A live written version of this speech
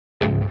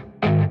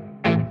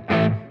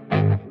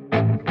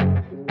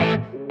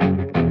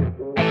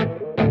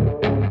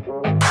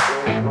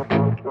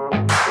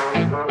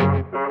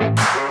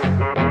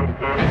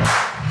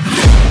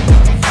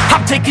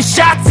taking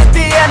shots at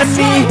the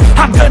enemy.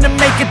 I'm gonna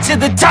make it to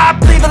the top,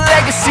 leave a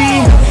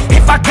legacy.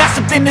 If I got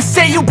something to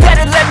say, you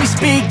better let me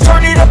speak.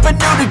 Turn it up a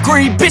new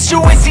degree, bitch,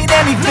 you ain't seen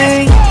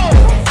anything.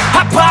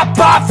 I pop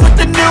off with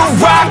the new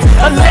rock,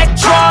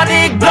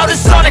 electronic, blow the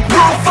sonic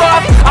roof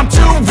up. I'm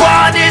too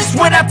honest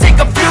when I take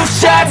a few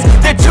shots.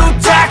 They're too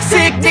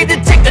toxic, need to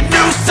take the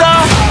noose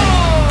off.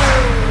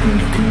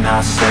 And you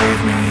cannot save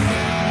me,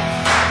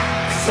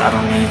 'cause I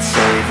don't need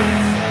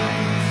saving.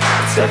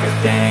 It's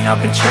everything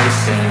I've been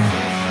chasing,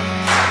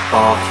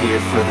 all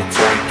here for the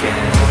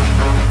taking.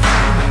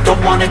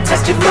 Don't wanna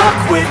test your luck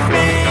with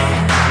me,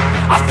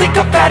 I think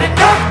I've had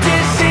enough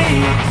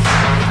disease.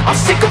 I'm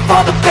sick of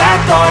all the bad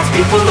thoughts,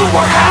 people who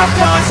are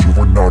half-nots.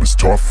 You are not as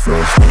tough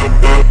as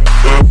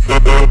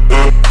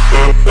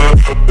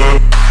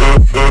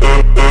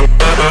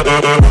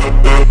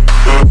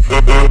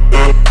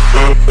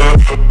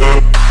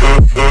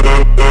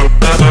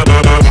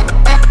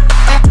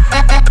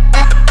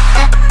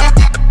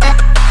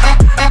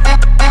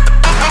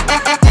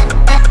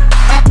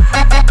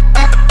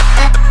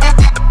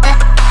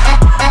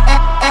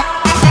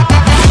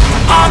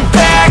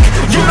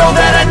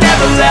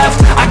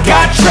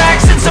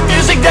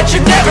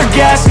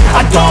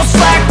I don't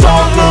slack,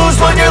 don't lose,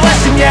 learn your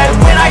lesson yet.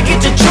 When I get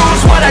to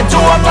choose what I do,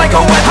 I'm like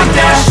a weapon. I'm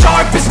not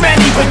sharp as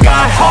many, but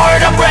got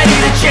hard. I'm ready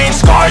to change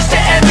scars to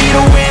envy,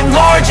 to win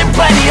large and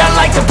plenty. I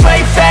like to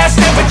play fast,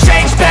 never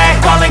change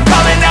back. Calling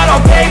out,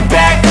 I'll pay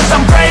back, 'cause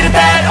I'm great at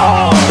that.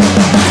 Oh,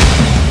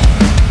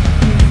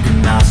 you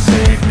cannot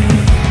save me,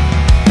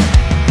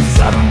 'cause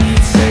I don't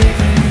need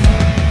saving.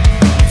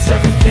 It's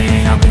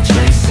everything I've been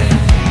chasing,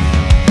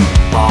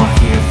 all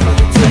here for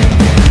the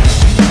taking.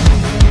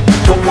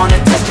 Don't wanna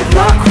test your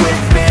luck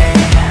with me,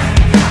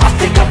 I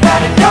think I've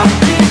had enough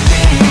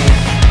disease.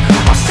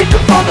 I'm sick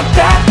of all the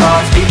bad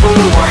thoughts, people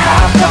who are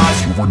half-nots.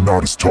 You are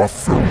not as tough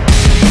though.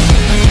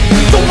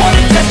 Don't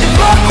wanna test your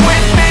luck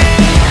with me,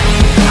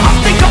 I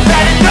think I've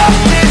had enough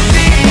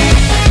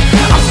disease.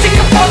 I'm sick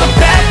of all the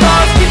bad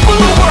thoughts, people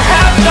who are half-nots.